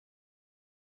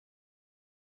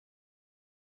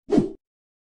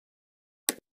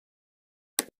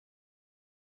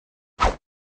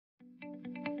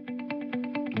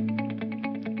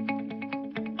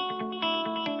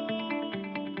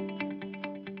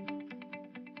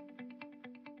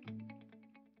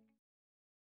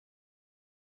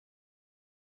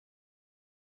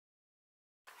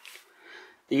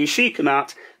The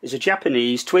YASHICA-MAT is a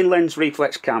Japanese twin lens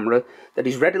reflex camera that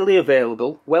is readily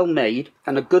available, well made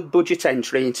and a good budget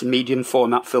entry into medium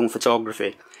format film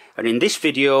photography. And in this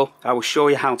video I will show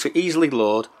you how to easily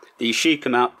load the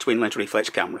YASHICA-MAT twin lens reflex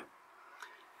camera.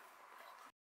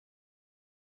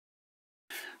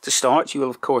 To start, you will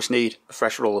of course need a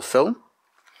fresh roll of film,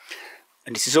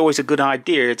 and it is always a good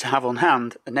idea to have on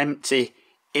hand an empty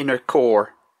inner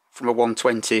core from a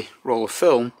 120 roll of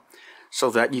film, so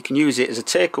that you can use it as a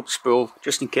take-up spool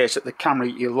just in case that the camera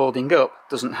you're loading up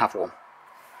doesn't have one.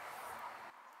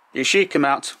 The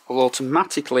YASHICA-MAT will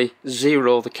automatically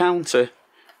zero the counter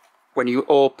when you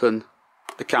open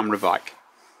the camera back.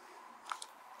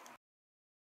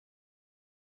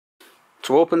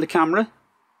 To open the camera,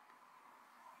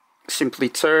 simply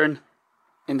turn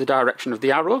in the direction of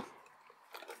the arrow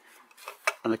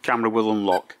and the camera will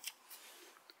unlock.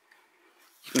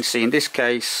 You can see in this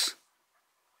case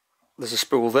there's a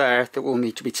spool there that will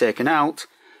need to be taken out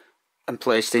and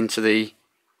placed into the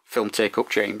film take-up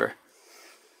chamber.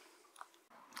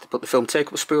 To put the film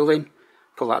take-up spool in,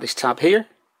 pull out this tab here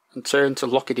and turn to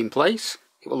lock it in place.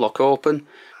 It will lock open.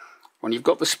 When you've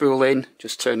got the spool in,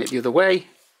 just turn it the other way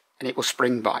and it will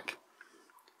spring back.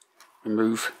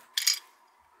 Remove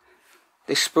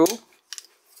this spool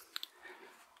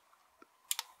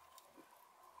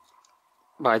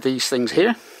by these things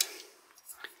here.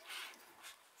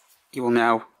 You will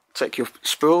now take your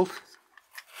spool,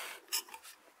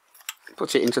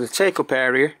 put it into the take-up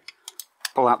area,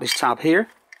 pull out this tab here,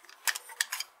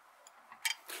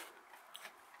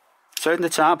 turn the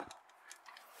tab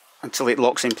until it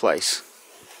locks in place.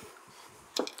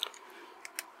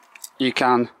 You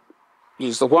can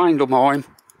use the wind-up arm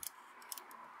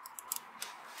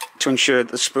to ensure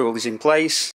that the spool is in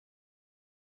place.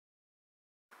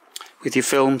 With your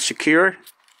film secure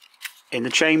in the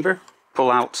chamber, pull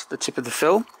out the tip of the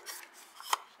film.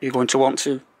 You're going to want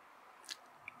to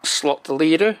slot the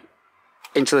leader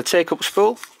into the take-up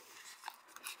spool,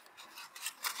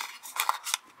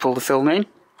 pull the film in.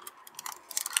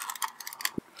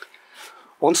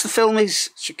 Once the film is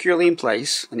securely in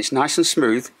place and it's nice and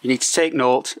smooth, you need to take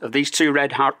note of these two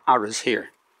red arrows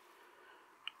here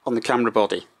on the camera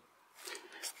body.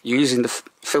 Using the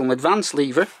film advance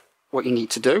lever, what you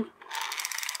need to do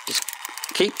is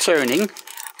keep turning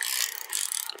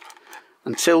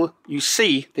until you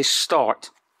see this start.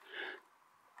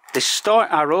 This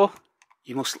start arrow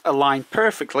you must align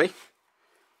perfectly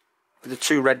with the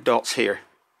two red dots here.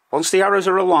 Once the arrows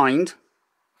are aligned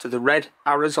to the red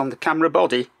arrows on the camera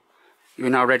body, you're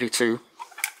now ready to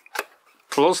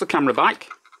close the camera back,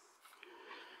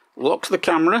 lock the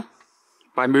camera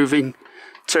by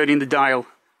turning the dial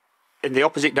in the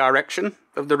opposite direction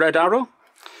of the red arrow.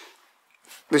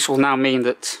 This will now mean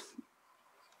that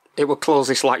it will close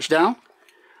this latch down.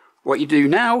 What you do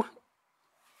now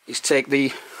is take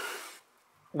the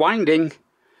winding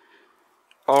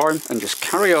arm and just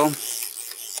carry on,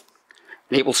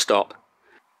 and it will stop.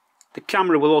 The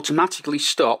camera will automatically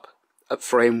stop at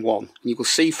frame 1, and you will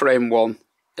see frame 1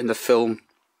 in the film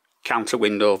counter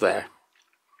window there.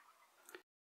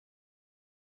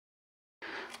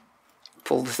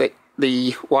 Pull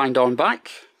the wind arm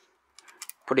back,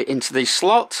 put it into the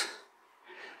slot,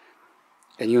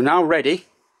 and you're now ready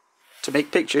to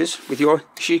make pictures with your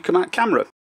YASHICA-MAT camera.